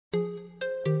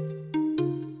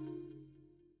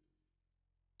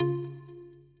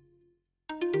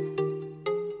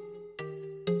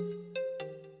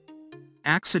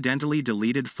accidentally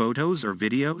deleted photos or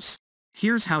videos?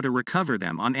 Here's how to recover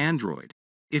them on Android.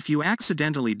 If you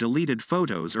accidentally deleted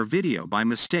photos or video by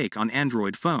mistake on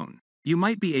Android phone, you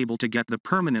might be able to get the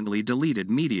permanently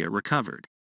deleted media recovered.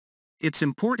 It's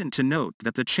important to note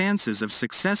that the chances of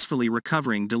successfully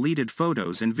recovering deleted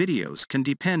photos and videos can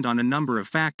depend on a number of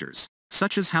factors,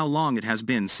 such as how long it has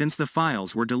been since the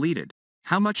files were deleted,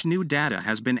 how much new data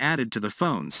has been added to the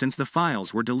phone since the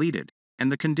files were deleted,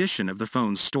 and the condition of the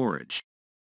phone's storage.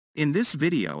 In this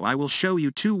video I will show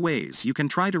you 2 ways you can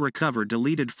try to recover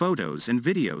deleted photos and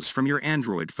videos from your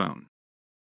Android phone.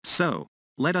 So,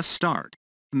 let us start.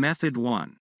 Method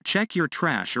 1. Check your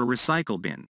trash or recycle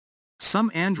bin.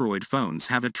 Some Android phones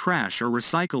have a trash or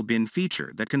recycle bin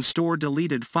feature that can store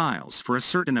deleted files for a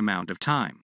certain amount of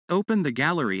time. Open the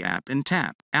Gallery app and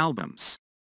tap Albums.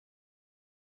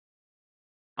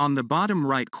 On the bottom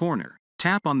right corner,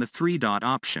 tap on the 3-dot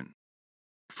option.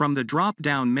 From the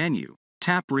drop-down menu,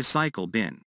 tap Recycle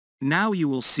Bin. Now you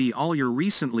will see all your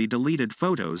recently deleted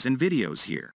photos and videos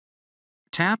here.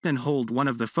 Tap and hold one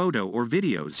of the photo or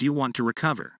videos you want to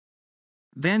recover.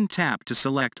 Then tap to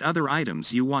select other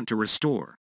items you want to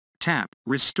restore. Tap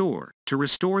Restore to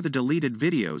restore the deleted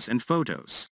videos and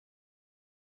photos.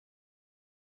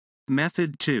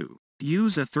 Method 2.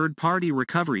 Use a third-party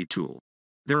recovery tool.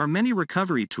 There are many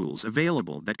recovery tools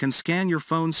available that can scan your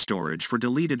phone's storage for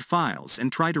deleted files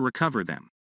and try to recover them.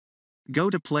 Go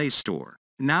to Play Store.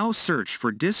 Now search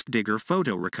for Disk Digger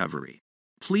Photo Recovery.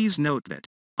 Please note that,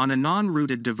 on a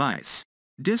non-rooted device,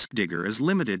 Disk Digger is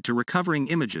limited to recovering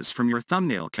images from your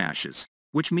thumbnail caches,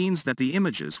 which means that the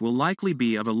images will likely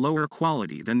be of a lower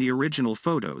quality than the original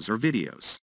photos or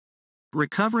videos.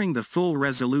 Recovering the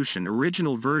full-resolution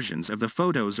original versions of the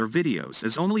photos or videos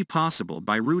is only possible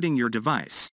by rooting your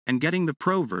device and getting the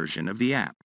Pro version of the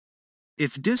app.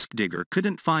 If Disk Digger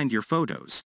couldn't find your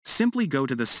photos, simply go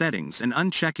to the settings and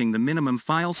unchecking the minimum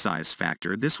file size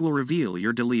factor. This will reveal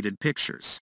your deleted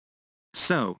pictures.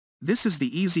 So, this is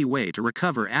the easy way to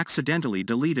recover accidentally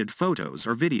deleted photos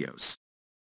or videos.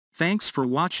 Thanks for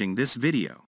watching this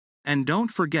video. And don't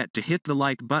forget to hit the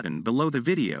like button below the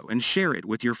video and share it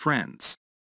with your friends.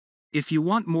 If you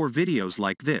want more videos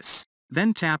like this,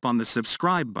 then tap on the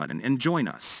subscribe button and join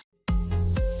us.